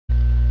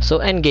So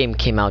Endgame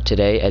came out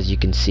today, as you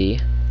can see.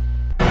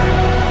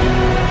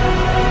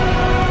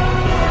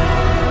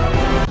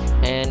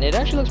 And it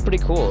actually looks pretty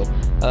cool.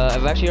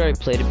 I've actually already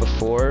played it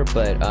before,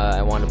 but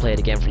I wanted to play it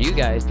again for you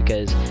guys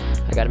because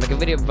I gotta make a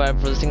video before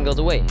this thing goes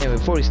away. Anyway,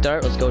 before we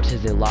start, let's go to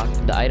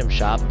the item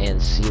shop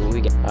and see what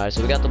we get. Alright,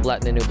 so we got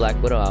the new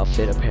Black Widow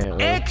outfit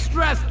apparently.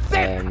 Extra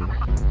thick!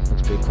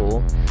 Looks pretty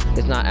cool.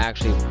 It's not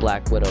actually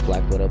Black Widow,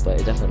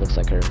 but it definitely looks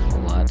like her a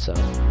lot, so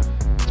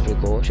it's pretty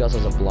cool. She also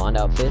has a blonde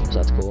outfit, so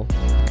that's cool.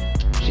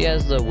 She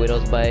has the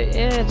Widow's Bite,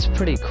 it's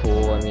pretty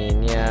cool, I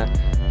mean, yeah.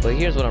 But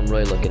here's what I'm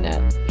really looking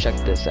at. Check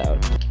this out.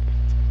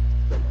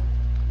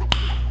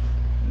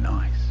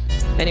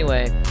 Nice.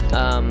 Anyway,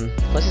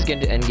 let's just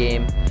get into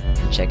Endgame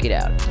and check it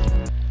out.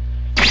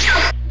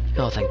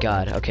 Oh, thank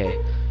God, okay.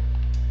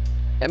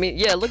 I mean,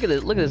 yeah, look at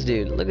this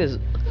dude. Look at this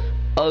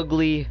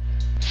ugly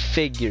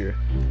figure.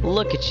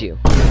 Look at you.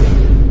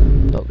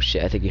 Oh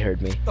shit, I think he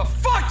heard me. The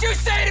fuck you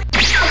say to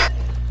me?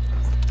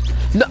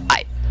 No,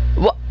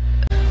 what?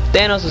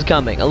 Thanos is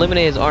coming.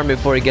 Eliminate his army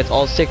before he gets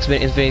all 6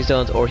 Infinity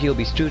Stones, or he'll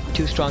be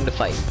too strong to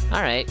fight.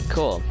 Alright,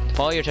 cool.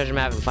 Follow your treasure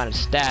map and find a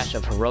stash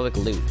of heroic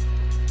loot.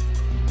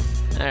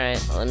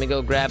 Alright, let me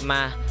go grab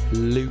my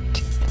loot.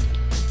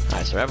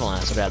 Alright, so everyone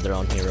has to grab their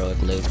own heroic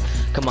loot.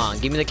 Come on,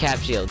 give me the cap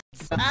shield.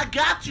 I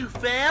got you,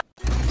 fam.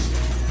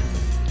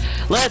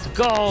 Let's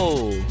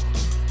go!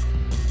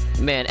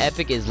 Man,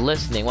 Epic is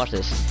listening. Watch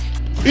this.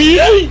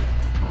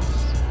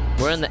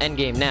 We're in the end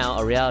game now.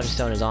 A reality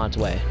stone is on its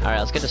way. Alright,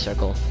 let's get the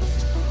circle.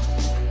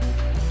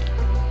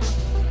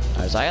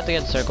 Alright, so I have to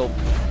get the circle.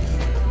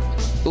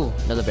 Ooh,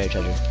 another buried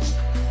treasure.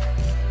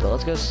 But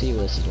let's go see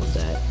where this one's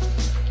at.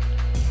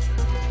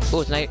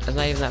 Ooh, it's not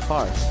even that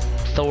far.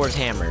 Thor's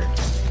hammer.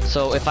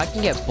 So if I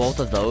can get both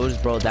of those,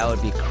 bro, that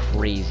would be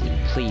crazy.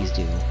 Please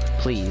do.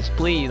 Please,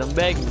 please, I'm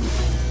begging you.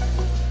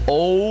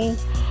 Oh.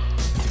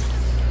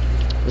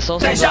 The soul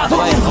stone's on the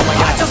way. Oh my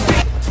God.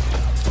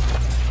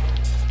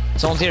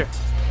 Someone's here.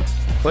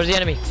 Where's the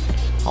enemy?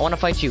 I want to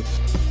fight you.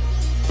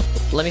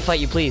 Let me fight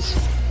you, please.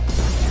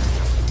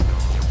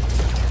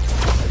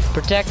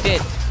 Protect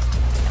it.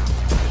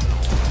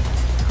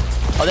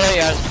 Oh, there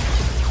you are.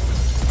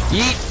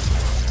 Yeet.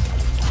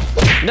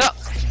 No.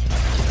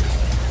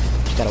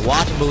 Just gotta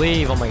watch and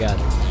believe. Oh my God.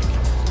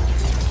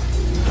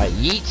 Alright,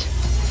 yeet.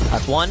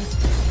 That's one.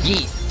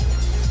 Yeet.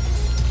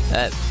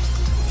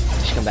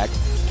 Just come back.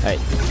 Alright,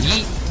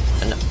 yeet.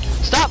 No.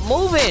 Stop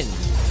moving!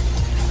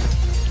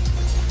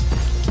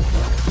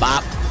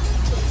 Bop.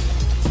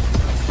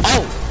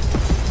 Oh!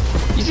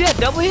 You see that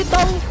double hit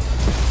though?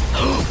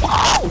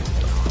 Wow!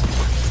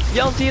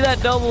 Y'all see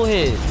that double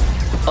hit?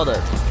 Hold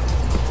up.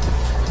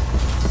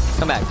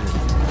 Come back to me.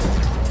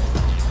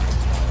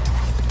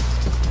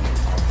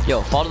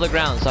 Yo, fall to the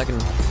ground so I can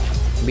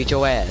beat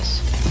your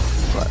ass.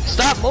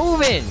 Stop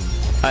moving!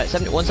 Alright,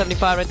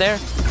 175 right there.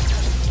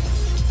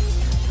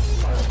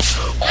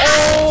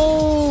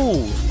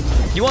 Oh!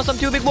 You want some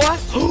too, big boy?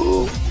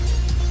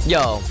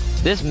 Yo,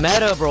 this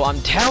meta, bro, I'm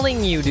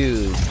telling you,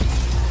 dude.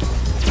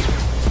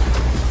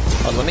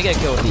 Oh, let me get a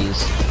kill with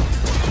these.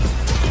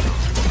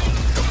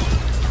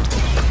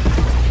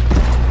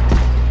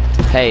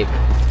 Hey,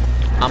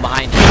 I'm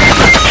behind you.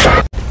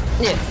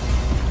 Yeah.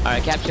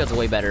 Alright, cap shield's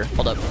way better.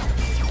 Hold up.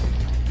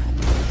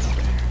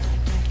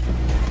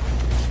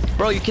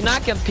 Bro, you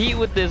cannot compete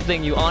with this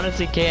thing. You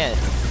honestly can't.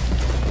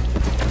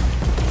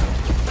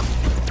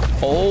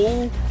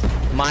 Oh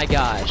my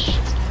gosh.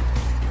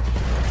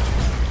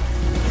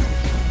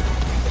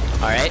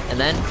 Alright, and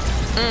then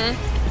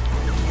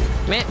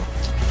man,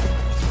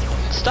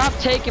 stop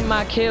taking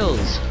my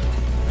kills.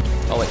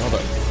 Oh wait, hold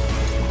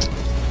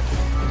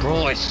up.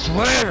 Bro, I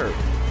swear.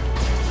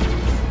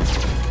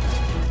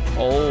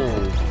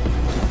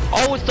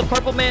 Oh, it's the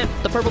purple man,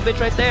 the purple bitch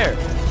right there.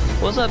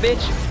 What's up,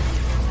 bitch?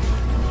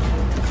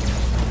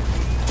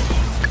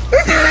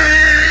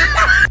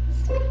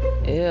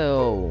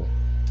 Ew.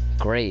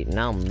 Great,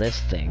 now I'm this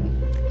thing.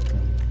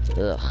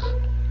 Ugh.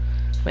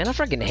 Man, I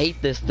freaking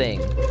hate this thing.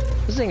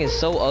 This thing is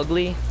so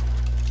ugly.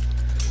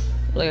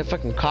 Like a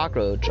fucking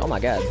cockroach. Oh my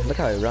God, look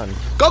how I run.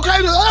 Go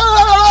crazy!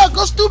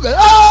 Go stupid!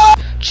 Ah!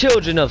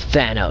 Children of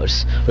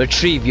Thanos,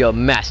 retrieve your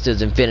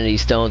master's Infinity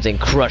Stones and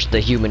crush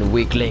the human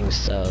weaklings.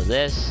 So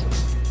this,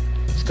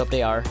 scope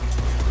they are.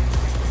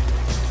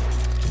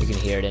 You can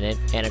hear it in it,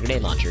 and a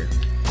grenade launcher.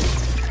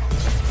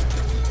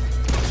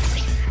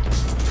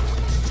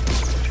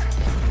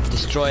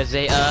 Destroys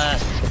a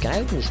can I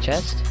open this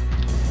chest?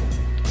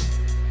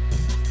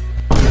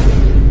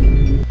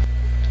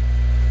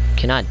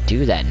 Cannot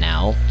do that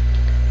now.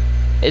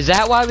 Is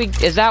that why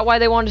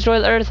they want to destroy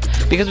the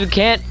Earth? Because we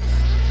can't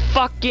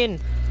fucking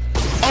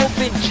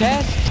open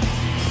chests?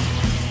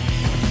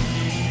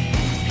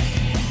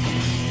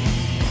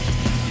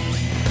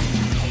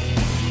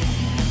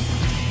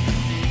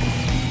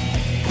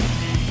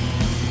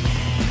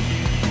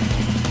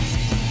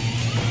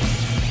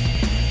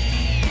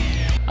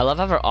 I love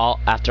how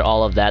after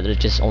all of that, there's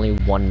just only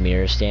one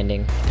mirror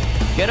standing.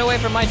 Get away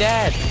from my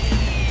dad!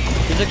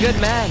 He's a good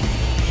man!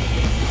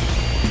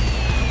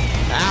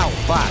 Ow,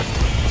 fuck.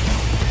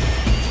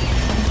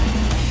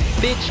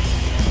 bitch.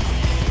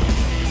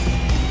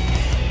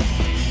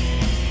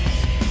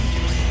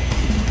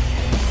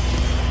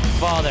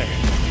 Father,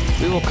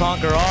 we will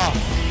conquer all.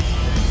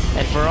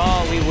 And for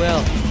all, we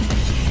will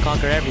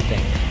conquer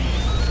everything.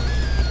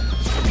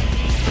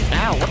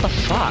 Ow, what the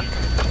fuck?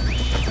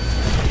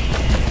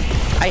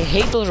 I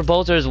hate those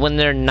revolters when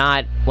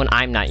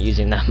I'm not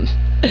using them.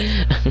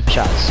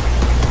 Shots.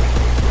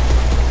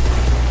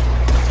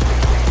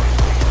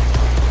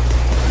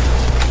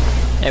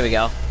 There we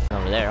go.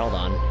 Over there, hold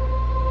on.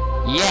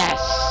 Yes!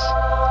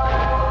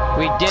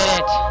 We did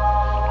it!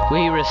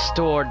 We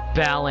restored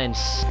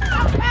balance.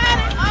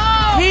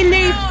 He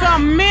needs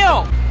some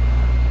milk!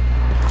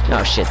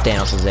 Oh shit,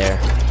 Thanos is there.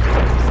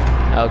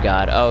 Oh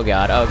god, oh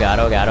god, oh god,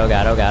 oh god, oh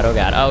god, oh god, oh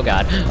god, oh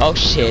god. Oh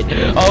shit,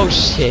 oh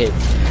shit.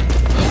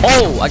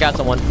 Oh, I got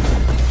someone.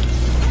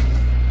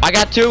 I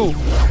got 2.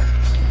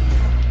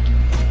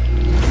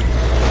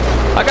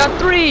 I got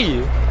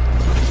 3.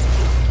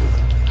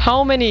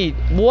 How many?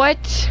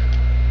 What?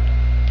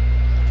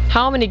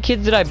 How many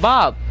kids did I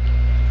bop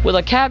with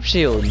a cap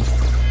shield?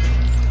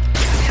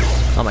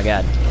 Oh my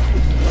god.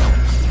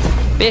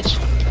 Bitch,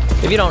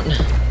 if you don't...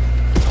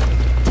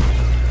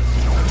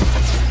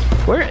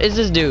 Where is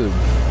this dude?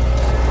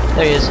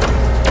 There he is.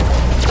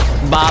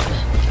 Bop.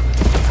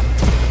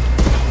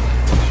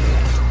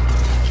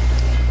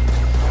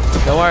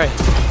 Don't worry.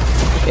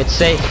 It's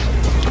safe.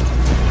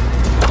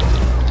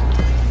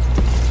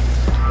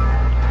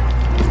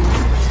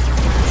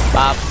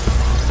 Bop.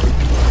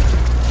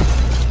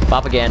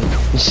 Bop again.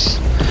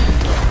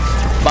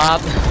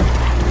 Bop.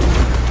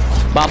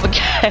 Bop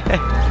again.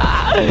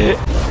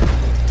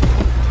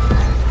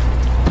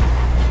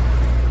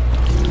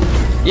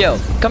 Yo,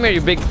 come here,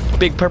 you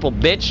big purple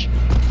bitch.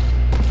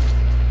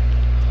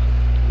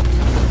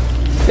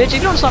 Bitch,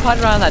 you don't stop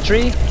hiding around that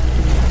tree.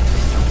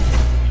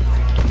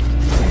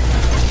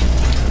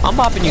 I'm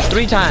popping you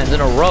 3 times in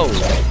a row.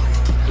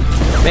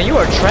 Man, you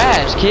are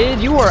trash, kid.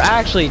 You are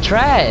actually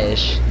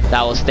trash.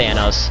 That was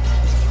Thanos.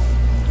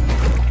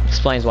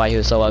 Explains why he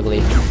was so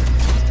ugly.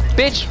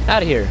 Bitch,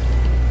 out of here.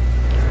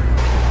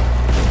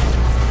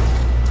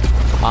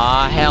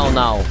 Ah, hell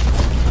no.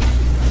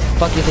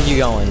 Fuck you think you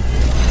going?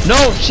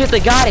 No, shit, they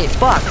got it.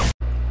 Fuck.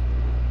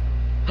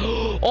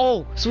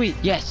 Oh, sweet.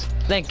 Yes.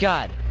 Thank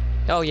God.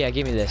 Oh, yeah,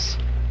 give me this.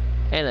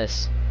 And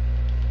this.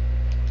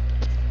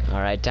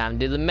 Alright, time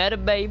to do the meta,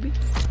 baby.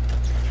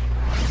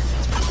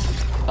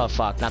 Oh,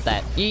 fuck. Not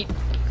that. Eat.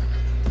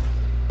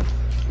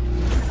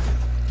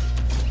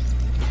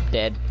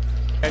 Dead.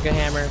 America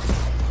Hammer.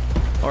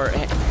 Or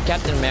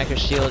Captain America's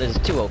shield is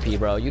too OP,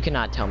 bro. You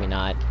cannot tell me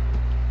not.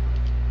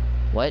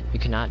 What? You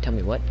cannot tell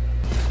me what?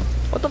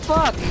 What the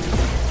fuck?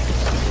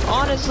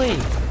 Honestly.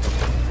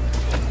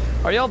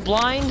 Are y'all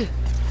blind?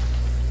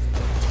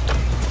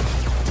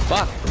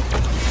 Fuck.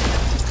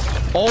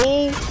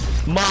 Oh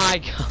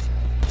my god.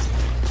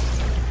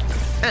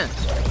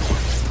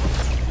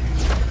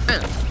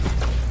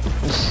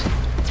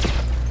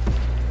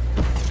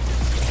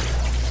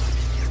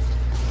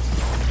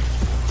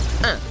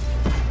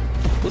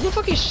 Who the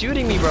fuck is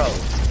shooting me, bro?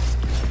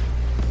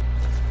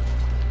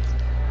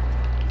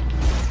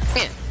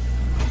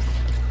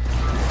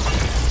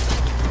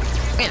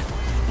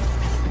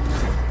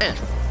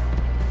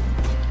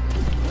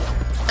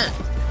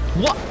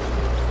 What?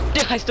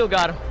 I still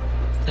got him.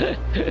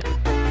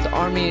 The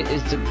army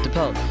is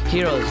deployed.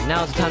 Heroes,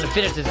 now it's time to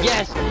finish this.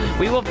 Yes,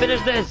 we will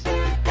finish this.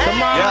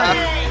 Come on.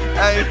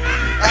 Yeah.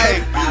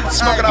 Hey,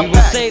 smoking up we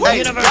will save the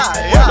universe.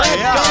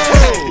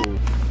 Let's go.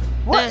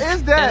 What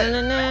is that?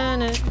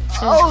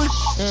 Oh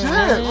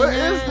shit, what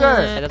is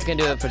that? That's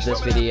gonna do it for this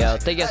video.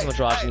 Thank you guys so much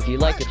for watching. If you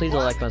liked it, please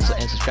like and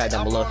subscribe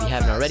down below if you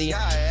haven't already.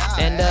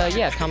 And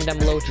yeah, comment down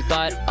below what you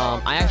thought.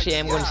 I actually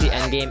am going to see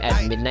Endgame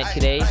at midnight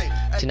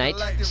tonight.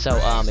 So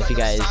if you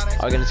guys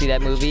are gonna see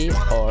that movie,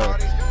 or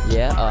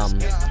yeah,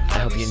 I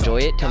hope you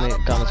enjoy it. Tell me in the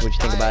comments what you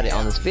think about it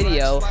on this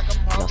video,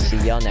 and I'll see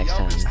y'all next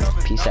time.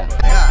 Peace out.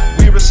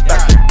 We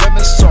respect it.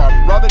 Women saw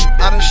rubbing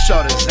on his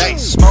shoulders. Hey,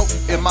 smoke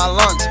in my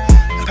lungs.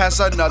 Pass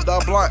another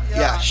blunt.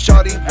 Yeah,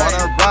 shorty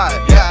wanna ride.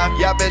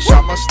 Yeah, bitch,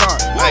 I'm a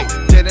stunt. Hey,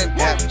 didn't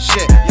have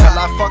shit till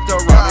I fucked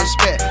around and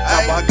spit.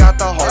 Now I got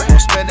the whole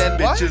spinning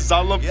bitches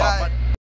all about my